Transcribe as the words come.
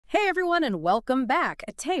everyone, and welcome back.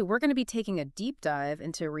 Today, we're going to be taking a deep dive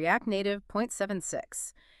into React Native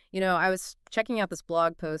 0.76. I was checking out this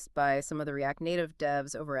blog post by some of the React Native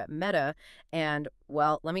devs over at Meta, and,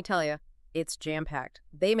 well, let me tell you, it's jam-packed.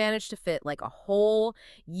 They managed to fit like a whole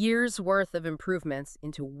year's worth of improvements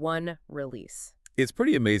into one release. It's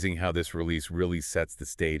pretty amazing how this release really sets the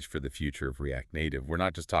stage for the future of React Native. We're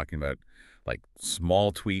not just talking about like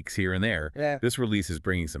small tweaks here and there. Yeah. This release is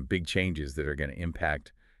bringing some big changes that are going to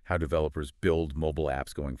impact how developers build mobile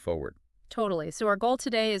apps going forward. Totally. So our goal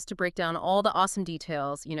today is to break down all the awesome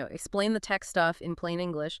details, explain the tech stuff in plain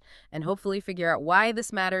English, and hopefully figure out why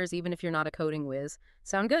this matters even if you're not a coding whiz.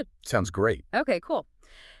 Sound good? Sounds great. Okay, cool.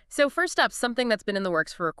 So first up, something that's been in the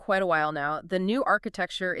works for quite a while now, the new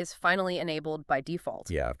architecture is finally enabled by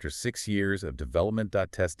default. Yeah, after 6 years of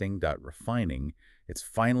development.testing.refining, it's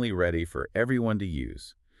finally ready for everyone to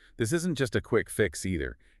use. This isn't just a quick fix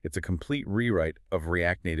either. It's a complete rewrite of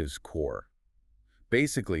React Native's core.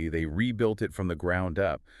 Basically, they rebuilt it from the ground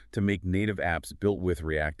up to make native apps built with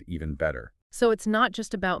React even better. So it's not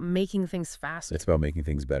just about making things faster. It's about making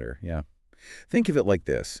things better, yeah. Think of it like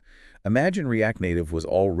this. Imagine React Native was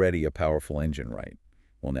already a powerful engine, right?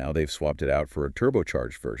 Well, now they've swapped it out for a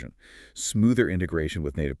turbocharged version, smoother integration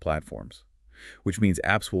with native platforms, which means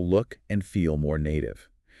apps will look and feel more native.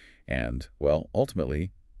 And, well,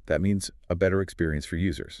 ultimately, that means a better experience for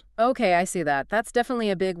users. Okay, I see that. That's definitely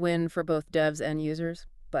a big win for both devs and users.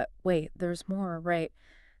 But wait, there's more, right?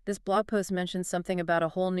 This blog post mentions something about a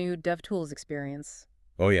whole new DevTools experience.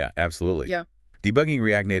 Oh, yeah, absolutely. Yeah. Debugging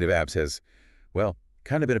React Native apps has, well,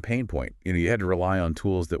 kind of been a pain point. You had to rely on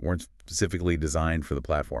tools that weren't specifically designed for the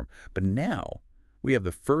platform. But now we have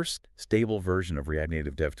the first stable version of React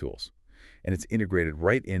Native DevTools, and it's integrated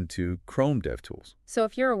right into Chrome DevTools. So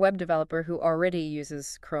if you're a web developer who already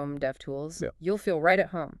uses Chrome DevTools, you'll feel right at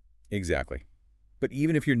home. Exactly. But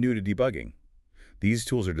even if you're new to debugging, these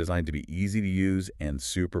tools are designed to be easy to use and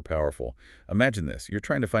super powerful. Imagine this. You're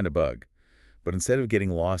trying to find a bug, but instead of getting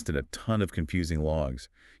lost in a ton of confusing logs,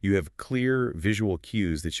 you have clear visual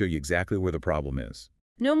cues that show you exactly where the problem is.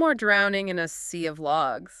 No more drowning in a sea of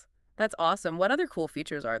logs. That's awesome. What other cool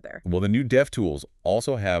features are there? Well, the new DevTools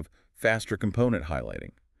also have faster component highlighting,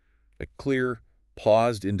 a clear,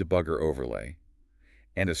 paused in debugger overlay,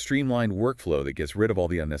 and a streamlined workflow that gets rid of all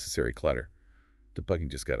the unnecessary clutter. Debugging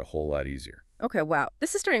just got a whole lot easier. Okay, wow.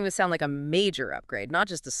 This is starting to sound like a major upgrade, not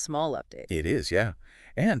just a small update. It is, yeah.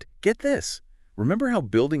 And get this. Remember how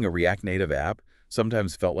building a React Native app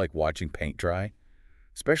sometimes felt like watching paint dry?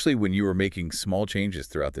 Especially when you were making small changes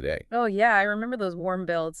throughout the day. Oh, yeah, I remember those warm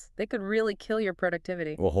builds. They could really kill your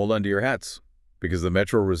productivity. Well, hold on to your hats, because the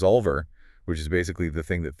Metro Resolver, which is basically the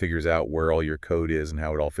thing that figures out where all your code is and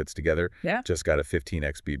how it all fits together, just got a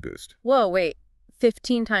 15x speed boost. Whoa, wait,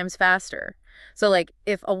 15 times faster. So, like,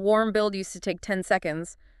 if a warm build used to take 10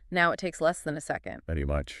 seconds, now it takes less than a second. Pretty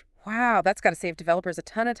much. Wow, that's got to save developers a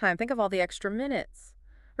ton of time. Think of all the extra minutes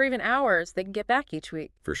or even hours they can get back each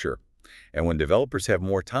week. For sure. And when developers have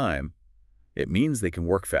more time, it means they can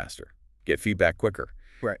work faster, get feedback quicker,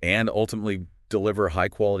 and ultimately deliver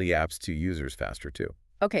high-quality apps to users faster, too.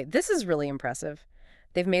 Okay, this is really impressive.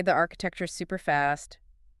 They've made the architecture super fast,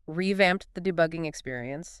 revamped the debugging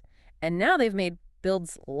experience, and now they've made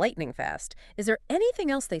builds lightning fast. Is there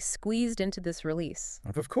anything else they squeezed into this release?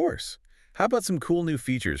 Of course. How about some cool new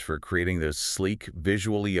features for creating those sleek,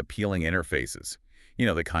 visually appealing interfaces?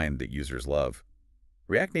 The kind that users love.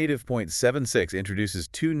 React Native 0.76 introduces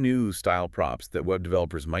 2 new style props that web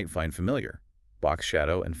developers might find familiar: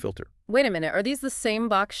 boxShadow and filter. Wait a minute, are these the same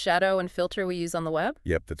boxShadow and filter we use on the web?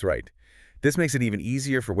 Yep, that's right. This makes it even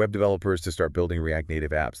easier for web developers to start building React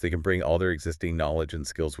Native apps. They can bring all their existing knowledge and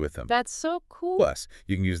skills with them. That's so cool. Plus,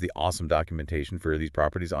 you can use the awesome documentation for these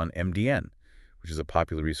properties on MDN, which is a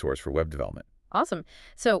popular resource for web development. Awesome.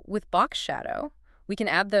 So with boxShadow, we can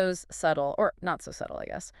add those subtle, or not so subtle, I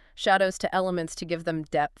guess, shadows to elements to give them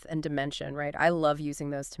depth and dimension, right? I love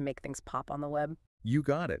using those to make things pop on the web. You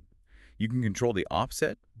got it. You can control the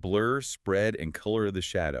offset, blur, spread, and color of the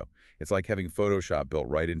shadow. It's like having Photoshop built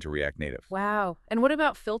right into React Native. Wow. And what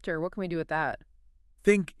about filter? What can we do with that?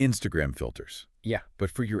 Think Instagram filters. Yeah, but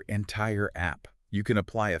for your entire app. You can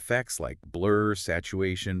apply effects like blur,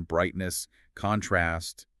 saturation, brightness,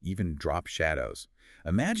 contrast, even drop shadows.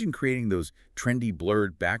 Imagine creating those trendy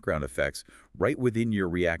blurred background effects right within your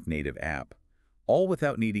React Native app, all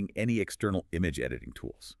without needing any external image editing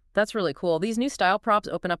tools. That's really cool. These new style props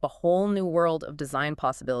open up a whole new world of design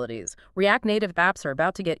possibilities. React Native apps are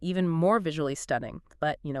about to get even more visually stunning.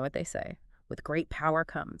 But you know what they say, with great power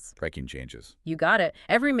comes Breaking changes. You got it.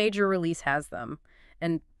 Every major release has them,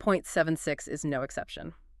 and 0.76 is no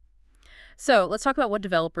exception. So let's talk about what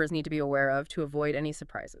developers need to be aware of to avoid any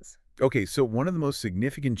surprises. Okay, so one of the most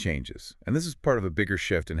significant changes, and this is part of a bigger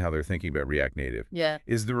shift in how they're thinking about React Native, Yeah.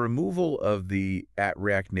 is the removal of the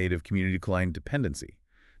 @React Native community client dependency.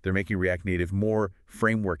 They're making React Native more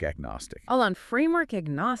framework agnostic. All on framework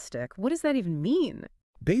agnostic. What does that even mean?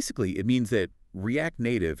 Basically, it means that React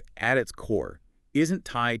Native, at its core, isn't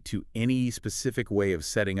tied to any specific way of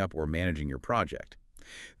setting up or managing your project.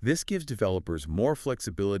 This gives developers more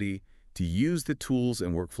flexibility to use the tools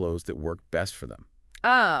and workflows that work best for them.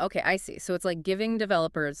 Ah, okay, I see. So it's like giving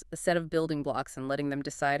developers a set of building blocks and letting them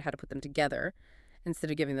decide how to put them together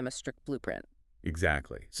instead of giving them a strict blueprint.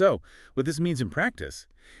 Exactly. So what this means in practice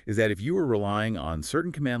is that if you are relying on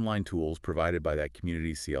certain command line tools provided by that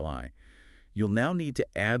community CLI, you'll now need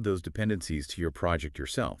to add those dependencies to your project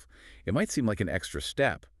yourself. It might seem like an extra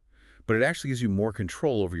step, but it actually gives you more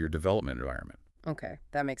control over your development environment. Okay,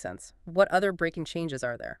 that makes sense. What other breaking changes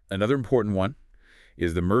are there? Another important one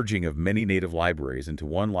is the merging of many native libraries into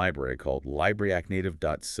one library called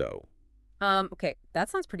reactnative.so. Okay, that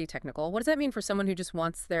sounds pretty technical. What does that mean for someone who just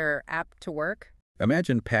wants their app to work?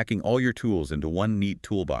 Imagine packing all your tools into one neat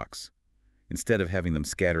toolbox instead of having them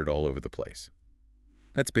scattered all over the place.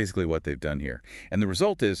 That's basically what they've done here. And the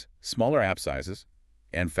result is smaller app sizes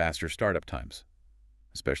and faster startup times,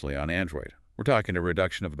 especially on Android. We're talking a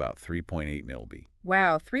reduction of about 3.8 MB.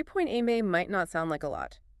 Wow, 3.8 MB might not sound like a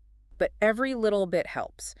lot, but every little bit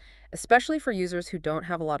helps, especially for users who don't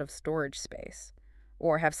have a lot of storage space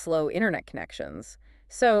or have slow internet connections.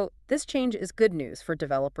 So this change is good news for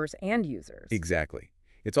developers and users. Exactly.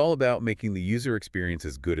 It's all about making the user experience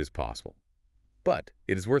as good as possible. But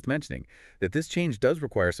it is worth mentioning that this change does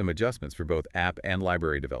require some adjustments for both app and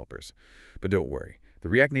library developers. But don't worry, the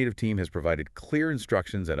React Native team has provided clear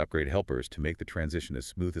instructions and upgrade helpers to make the transition as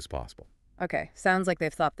smooth as possible. Okay, sounds like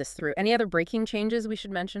they've thought this through. Any other breaking changes we should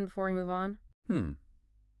mention before we move on?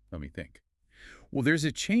 Let me think. Well, there's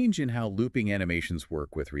a change in how looping animations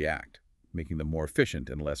work with React, making them more efficient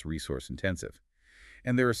and less resource-intensive.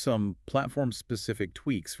 And there are some platform-specific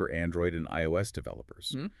tweaks for Android and iOS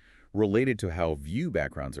developers related to how view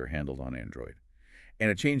backgrounds are handled on Android, and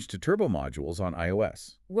a change to turbo modules on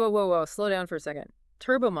iOS. Whoa, whoa, whoa, slow down for a second.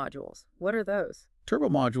 Turbo modules, what are those? Turbo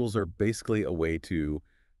modules are basically a way to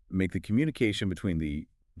make the communication between the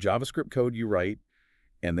JavaScript code you write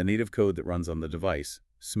and the native code that runs on the device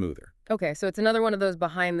smoother. Okay, so it's another one of those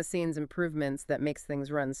behind-the-scenes improvements that makes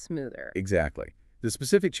things run smoother. Exactly. The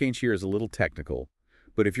specific change here is a little technical,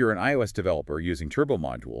 but if you're an iOS developer using turbo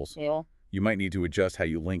modules, Yeah. you might need to adjust how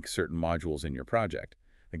you link certain modules in your project.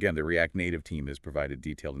 Again, the React Native team has provided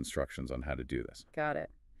detailed instructions on how to do this. Got it.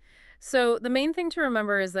 So the main thing to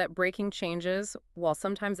remember is that breaking changes, while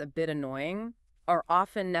sometimes a bit annoying, are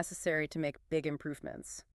often necessary to make big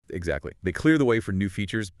improvements. Exactly. They clear the way for new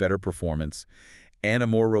features, better performance, and a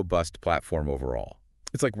more robust platform overall.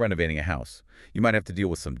 It's like renovating a house. You might have to deal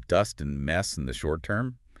with some dust and mess in the short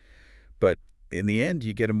term, but in the end,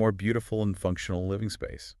 you get a more beautiful and functional living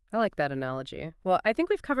space. I like that analogy. Well, I think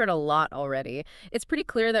we've covered a lot already. It's pretty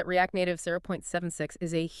clear that React Native 0.76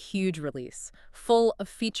 is a huge release, full of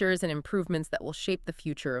features and improvements that will shape the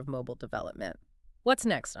future of mobile development. What's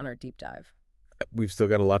next on our deep dive? We've still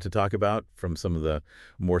got a lot to talk about, from some of the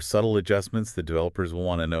more subtle adjustments that developers will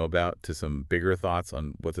want to know about to some bigger thoughts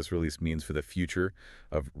on what this release means for the future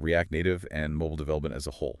of React Native and mobile development as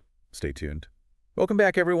a whole. Stay tuned. Welcome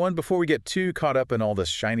back, everyone. Before we get too caught up in all the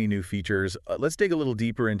shiny new features, let's dig a little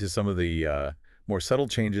deeper into some of the more subtle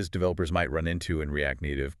changes developers might run into in React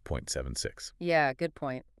Native 0.76. Yeah, good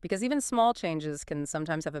point. Because even small changes can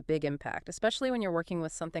sometimes have a big impact, especially when you're working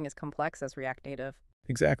with something as complex as React Native.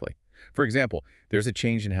 Exactly. For example, there's a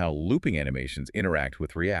change in how looping animations interact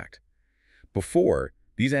with React. Before,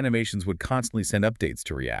 these animations would constantly send updates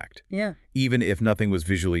to React, Yeah. even if nothing was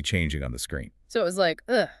visually changing on the screen. So it was like,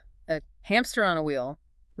 a hamster on a wheel,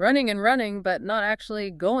 running and running, but not actually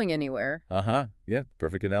going anywhere. Yeah,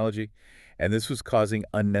 perfect analogy. And this was causing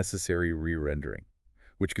unnecessary re-rendering,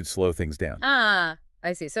 which could slow things down. Ah,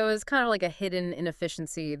 I see. So it was kind of like a hidden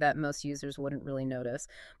inefficiency that most users wouldn't really notice,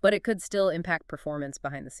 but it could still impact performance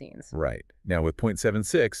behind the scenes. Right. Now with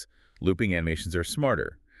 0.76, looping animations are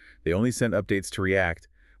smarter. They only send updates to React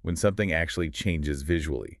when something actually changes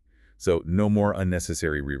visually. So no more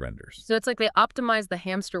unnecessary re-renders. So it's like they optimize the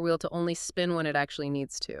hamster wheel to only spin when it actually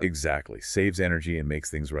needs to. Exactly. Saves energy and makes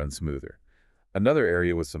things run smoother. Another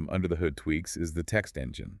area with some under-the-hood tweaks is the text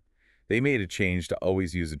engine. They made a change to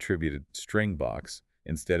always use attributed string box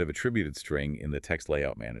instead of attributed string in the text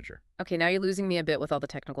layout manager. Okay, now you're losing me a bit with all the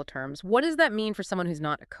technical terms. What does that mean for someone who's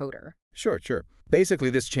not a coder? Sure. Basically,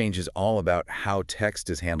 this change is all about how text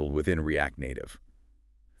is handled within React Native.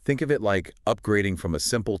 Think of it like upgrading from a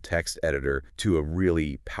simple text editor to a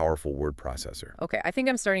really powerful word processor. Okay, I think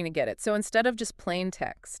I'm starting to get it. So instead of just plain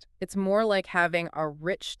text, it's more like having a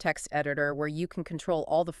rich text editor where you can control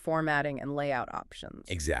all the formatting and layout options.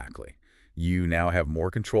 Exactly. You now have more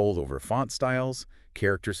control over font styles,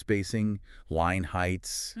 character spacing, line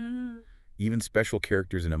heights, even special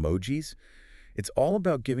characters and emojis. It's all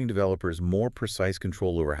about giving developers more precise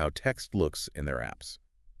control over how text looks in their apps.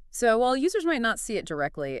 So while users might not see it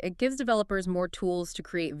directly, it gives developers more tools to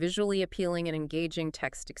create visually appealing and engaging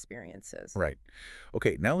text experiences. Right.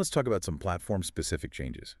 Okay, now let's talk about some platform-specific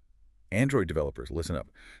changes. Android developers, listen up.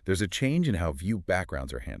 There's a change in how view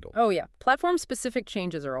backgrounds are handled. Oh yeah, platform-specific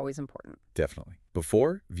changes are always important. Definitely.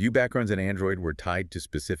 Before, view backgrounds in Android were tied to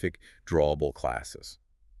specific drawable classes.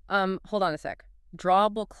 Hold on a sec.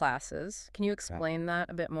 Drawable classes. Can you Yeah. explain that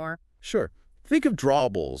a bit more? Sure. Think of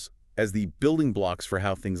drawables as the building blocks for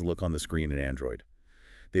how things look on the screen in Android.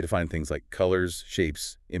 They define things like colors,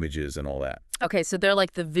 shapes, images, and all that. Okay, so they're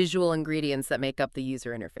like the visual ingredients that make up the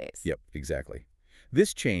user interface. Yep, exactly.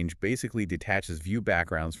 This change basically detaches view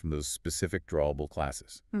backgrounds from those specific drawable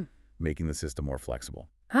classes, Hmm. making the system more flexible.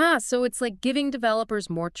 So it's like giving developers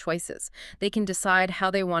more choices. They can decide how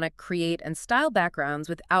they want to create and style backgrounds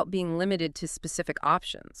without being limited to specific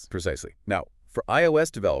options. Precisely. Now, for iOS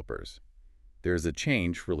developers, there's a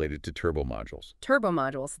change related to turbo modules. Turbo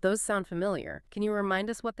modules, those sound familiar. Can you remind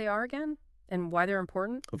us what they are again and why they're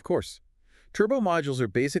important? Of course. Turbo modules are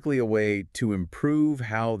basically a way to improve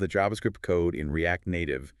how the JavaScript code in React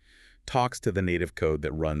Native talks to the native code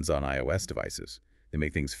that runs on iOS devices. They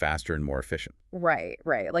make things faster and more efficient. Right,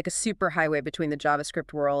 right. Like a superhighway between the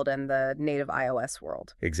JavaScript world and the native iOS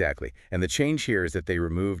world. Exactly. And the change here is that they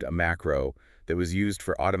removed a macro that was used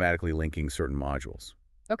for automatically linking certain modules.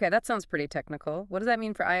 Okay, that sounds pretty technical. What does that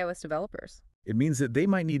mean for iOS developers? It means that they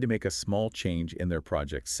might need to make a small change in their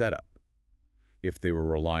project setup if they were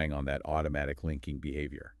relying on that automatic linking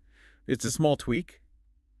behavior. It's a small tweak,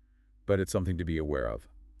 but it's something to be aware of.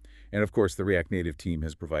 And of course, the React Native team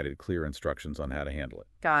has provided clear instructions on how to handle it.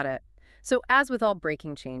 Got it. So as with all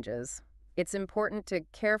breaking changes, it's important to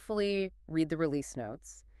carefully read the release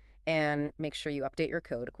notes and make sure you update your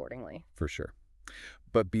code accordingly. For sure.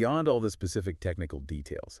 But beyond all the specific technical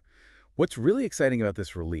details, what's really exciting about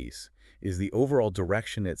this release is the overall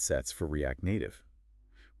direction it sets for React Native.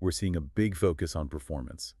 We're seeing a big focus on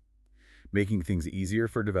performance, making things easier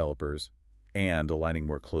for developers and aligning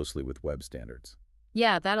more closely with web standards.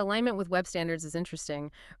 Yeah, that alignment with web standards is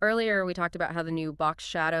interesting. Earlier, we talked about how the new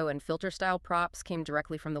boxShadow and filter style props came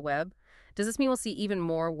directly from the web. Does this mean we'll see even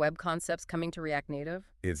more web concepts coming to React Native?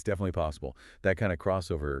 It's definitely possible. That kind of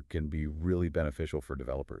crossover can be really beneficial for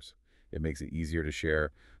developers. It makes it easier to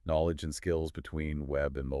share knowledge and skills between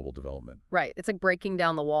web and mobile development. Right. It's like breaking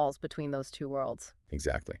down the walls between those two worlds.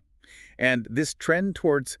 Exactly. And this trend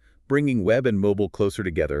towards bringing web and mobile closer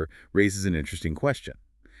together raises an interesting question.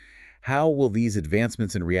 How will these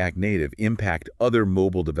advancements in React Native impact other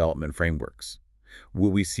mobile development frameworks? Will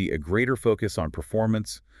we see a greater focus on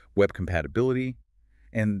performance, web compatibility,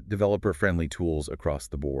 and developer-friendly tools across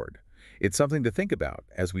the board? It's something to think about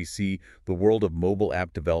as we see the world of mobile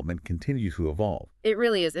app development continue to evolve. It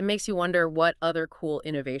really is. It makes you wonder what other cool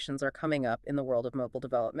innovations are coming up in the world of mobile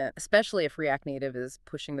development, especially if React Native is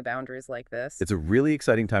pushing the boundaries like this. It's a really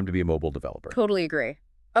exciting time to be a mobile developer. Totally agree.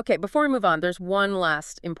 Okay, before we move on, there's one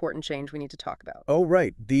last important change we need to talk about. Oh,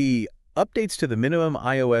 right. The updates to the minimum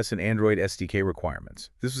iOS and Android SDK requirements.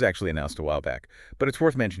 This was actually announced a while back, but it's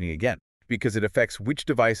worth mentioning again because it affects which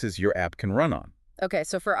devices your app can run on. Okay,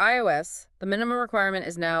 so for iOS, the minimum requirement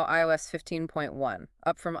is now iOS 15.1,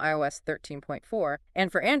 up from iOS 13.4.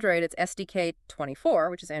 And for Android, it's SDK 24,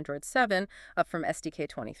 which is Android 7, up from SDK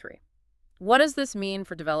 23. What does this mean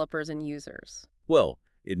for developers and users? Well,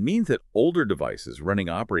 it means that older devices running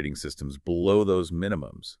operating systems below those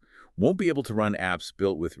minimums won't be able to run apps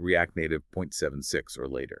built with React Native 0.76 or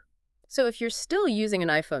later. So if you're still using an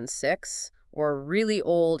iPhone 6 or a really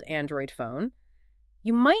old Android phone,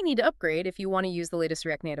 you might need to upgrade if you want to use the latest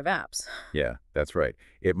React Native apps. Yeah, that's right.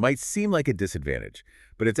 It might seem like a disadvantage,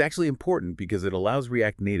 but it's actually important because it allows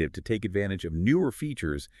React Native to take advantage of newer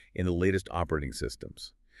features in the latest operating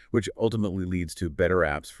systems, which ultimately leads to better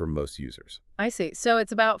apps for most users. I see. So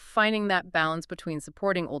it's about finding that balance between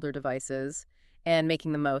supporting older devices and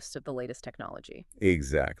making the most of the latest technology.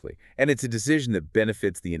 Exactly. And it's a decision that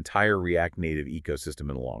benefits the entire React Native ecosystem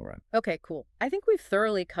in the long run. Okay, cool. I think we've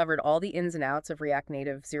thoroughly covered all the ins and outs of React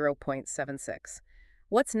Native 0.76.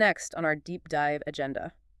 What's next on our deep dive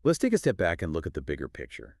agenda? Let's take a step back and look at the bigger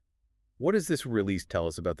picture. What does this release tell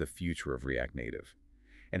us about the future of React Native?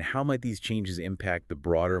 And how might these changes impact the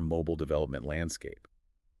broader mobile development landscape?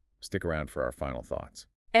 Stick around for our final thoughts.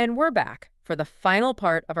 And we're back for the final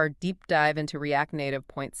part of our deep dive into React Native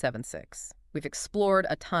 0.76. We've explored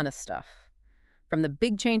a ton of stuff, from the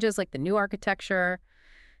big changes like the new architecture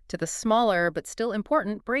to the smaller but still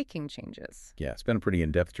important breaking changes. Yeah, it's been a pretty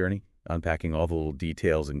in-depth journey, unpacking all the little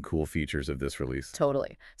details and cool features of this release.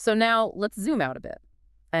 Totally. So now let's zoom out a bit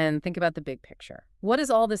and think about the big picture. What does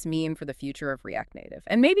all this mean for the future of React Native,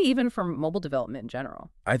 and maybe even for mobile development in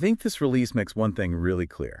general? I think this release makes one thing really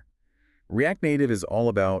clear. React Native is all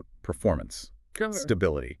about performance, Sure.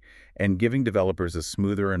 stability, and giving developers a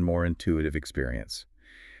smoother and more intuitive experience.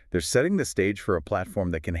 They're setting the stage for a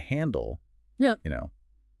platform that can handle, Yeah.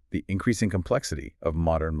 the increasing complexity of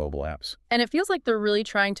modern mobile apps. And it feels like they're really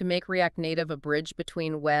trying to make React Native a bridge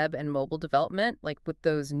between web and mobile development, like with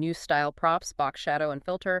those new style props, boxShadow and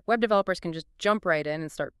filter. Web developers can just jump right in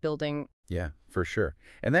and start building. Yeah, for sure.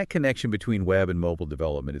 And that connection between web and mobile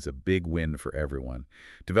development is a big win for everyone.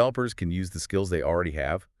 Developers can use the skills they already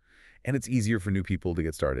have, and it's easier for new people to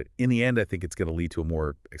get started. In the end, I think it's going to lead to a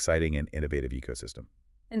more exciting and innovative ecosystem.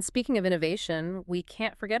 And speaking of innovation, we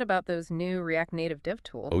can't forget about those new React Native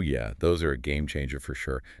DevTools. Oh yeah, those are a game changer for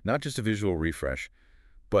sure. Not just a visual refresh,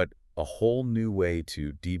 but a whole new way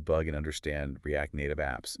to debug and understand React Native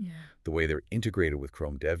apps. Yeah. The way they're integrated with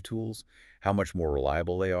Chrome DevTools, how much more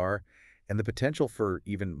reliable they are, and the potential for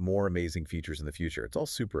even more amazing features in the future. It's all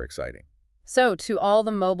super exciting. So, to all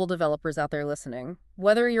the mobile developers out there listening,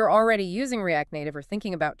 whether you're already using React Native or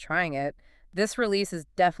thinking about trying it, this release is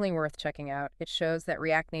definitely worth checking out. It shows that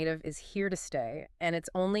React Native is here to stay, and it's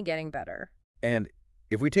only getting better. And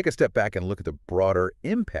if we take a step back and look at the broader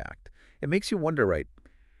impact, it makes you wonder, right,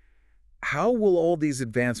 how will all these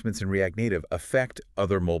advancements in React Native affect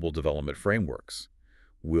other mobile development frameworks?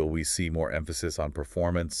 Will we see more emphasis on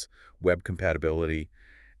performance, web compatibility,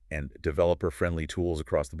 and developer-friendly tools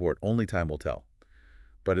across the board? Only time will tell.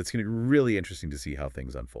 But it's going to be really interesting to see how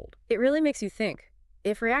things unfold. It really makes you think.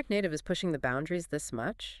 If React Native is pushing the boundaries this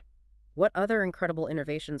much, what other incredible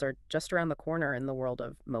innovations are just around the corner in the world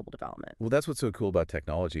of mobile development? Well, that's what's so cool about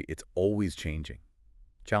technology. It's always changing,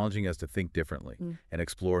 challenging us to think differently Mm. and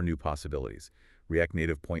explore new possibilities. React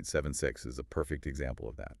Native 0.76 is a perfect example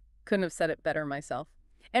of that. Couldn't have said it better myself.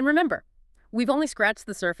 And remember, we've only scratched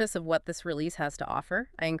the surface of what this release has to offer.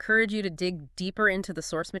 I encourage you to dig deeper into the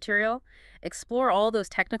source material, explore all those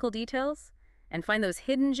technical details, and find those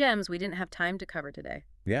hidden gems we didn't have time to cover today.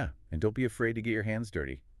 Yeah, and don't be afraid to get your hands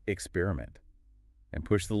dirty. Experiment and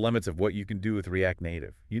push the limits of what you can do with React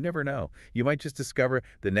Native. You never know. You might just discover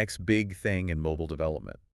the next big thing in mobile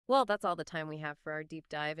development. Well, that's all the time we have for our deep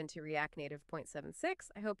dive into React Native 0.76.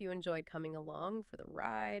 I hope you enjoyed coming along for the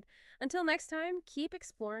ride. Until next time, keep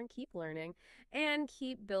exploring, keep learning, and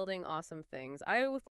keep building awesome things. I